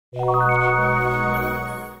Hey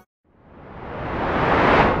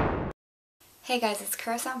guys, it's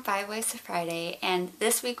Chris on 5 Ways to Friday, and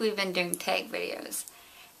this week we've been doing tag videos,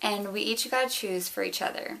 and we each got to choose for each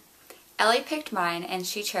other. Ellie picked mine, and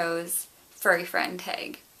she chose Furry Friend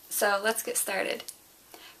tag. So let's get started.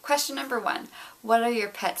 Question number 1, what are your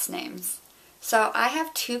pets' names? So I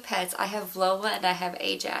have 2 pets. I have Lola and I have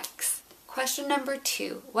Ajax. Question number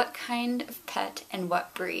 2, what kind of pet and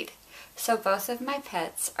what breed? So both of my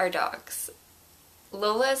pets are dogs.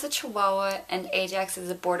 Lola is a Chihuahua and Ajax is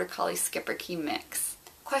a Border Collie Schipperke mix.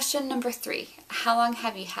 Question number 3, how long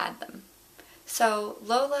have you had them? So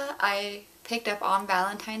Lola I picked up on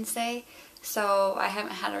Valentine's Day, so I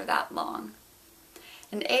haven't had her that long.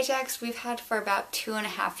 And Ajax we've had for about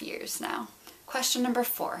 2.5 years now. Question number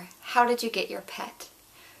 4, how did you get your pet?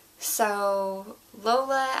 So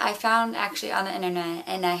Lola I found actually on the internet,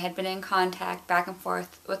 and I had been in contact back and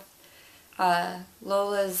forth with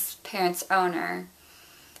Lola's parents' owner,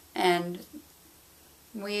 and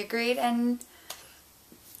we agreed, and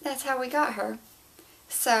that's how we got her.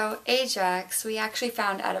 So Ajax we actually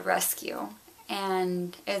found at a rescue,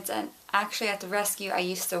 and it's actually at the rescue I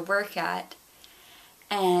used to work at,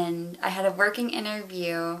 and I had a working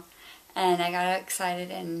interview and I got excited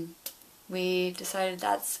and we decided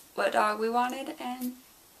that's what dog we wanted, and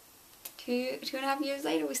 2.5 years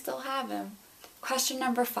later we still have him. Question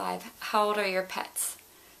number 5, how old are your pets?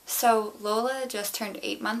 So Lola just turned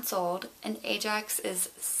 8 months old and Ajax is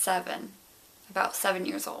 7, about 7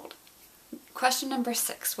 years old. Question number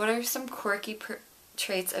 6, what are some quirky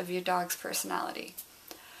traits of your dog's personality?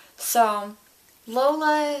 So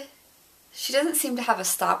Lola, she doesn't seem to have a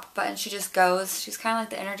stop button, she just goes. She's kind of like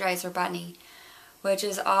the Energizer Bunny, which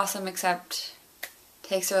is awesome, except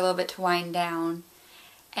takes her a little bit to wind down.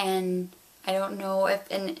 And I don't know if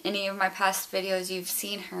in any of my past videos you've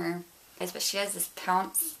seen her, but she has this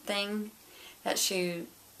pounce thing that she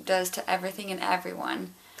does to everything and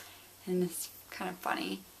everyone, and it's kind of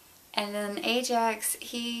funny. And then Ajax,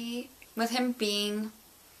 with him being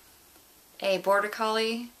a Border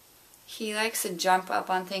Collie, he likes to jump up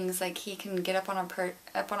on things. Like he can get up on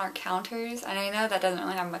our counters, and I know that doesn't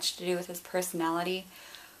really have much to do with his personality,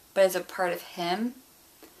 but it's a part of him.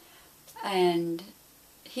 And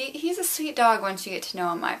he's a sweet dog once you get to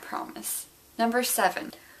know him, I promise. Number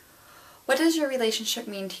 7, what does your relationship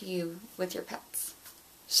mean to you with your pets?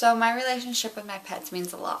 So my relationship with my pets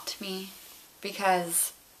means a lot to me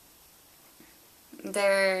because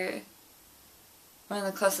they're one of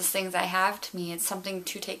the closest things I have to me. It's something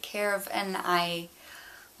to take care of, and I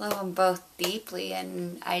love them both deeply,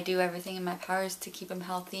 and I do everything in my powers to keep them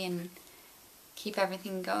healthy and keep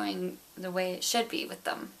everything going the way it should be with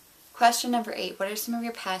them. Question number 8, what are some of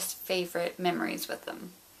your past favorite memories with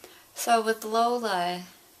them? So with Lola,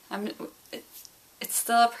 it's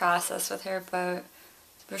still a process with her, but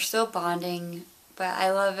we're still bonding. But I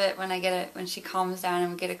love it when she calms down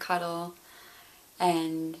and we get a cuddle.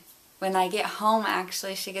 And when I get home,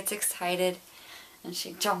 actually, she gets excited and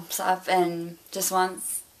she jumps up and just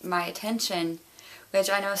wants my attention, which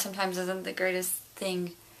I know sometimes isn't the greatest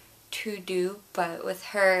thing to do, but with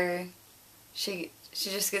her, she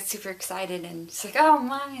just gets super excited and she's like, oh,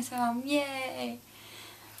 mommy's home, yay!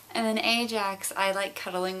 And then Ajax, I like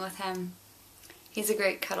cuddling with him. He's a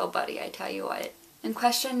great cuddle buddy, I tell you what. And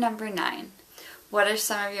question number 9, what are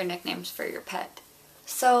some of your nicknames for your pet?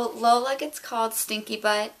 So Lola gets called Stinky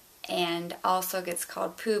Butt and also gets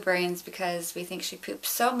called Poo Brains because we think she poops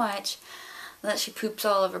so much that she poops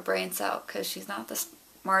all of her brains out, because she's not the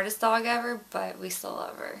smartest dog ever, but we still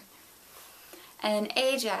love her. And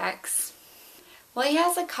Ajax, well, he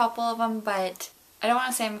has a couple of them, but I don't want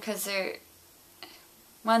to say them because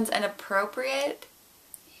one's inappropriate.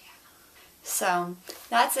 Yeah. So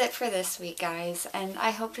that's it for this week, guys, and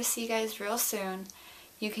I hope to see you guys real soon.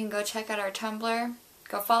 You can go check out our Tumblr,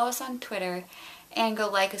 go follow us on Twitter, and go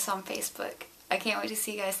like us on Facebook. I can't wait to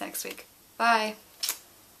see you guys next week. Bye!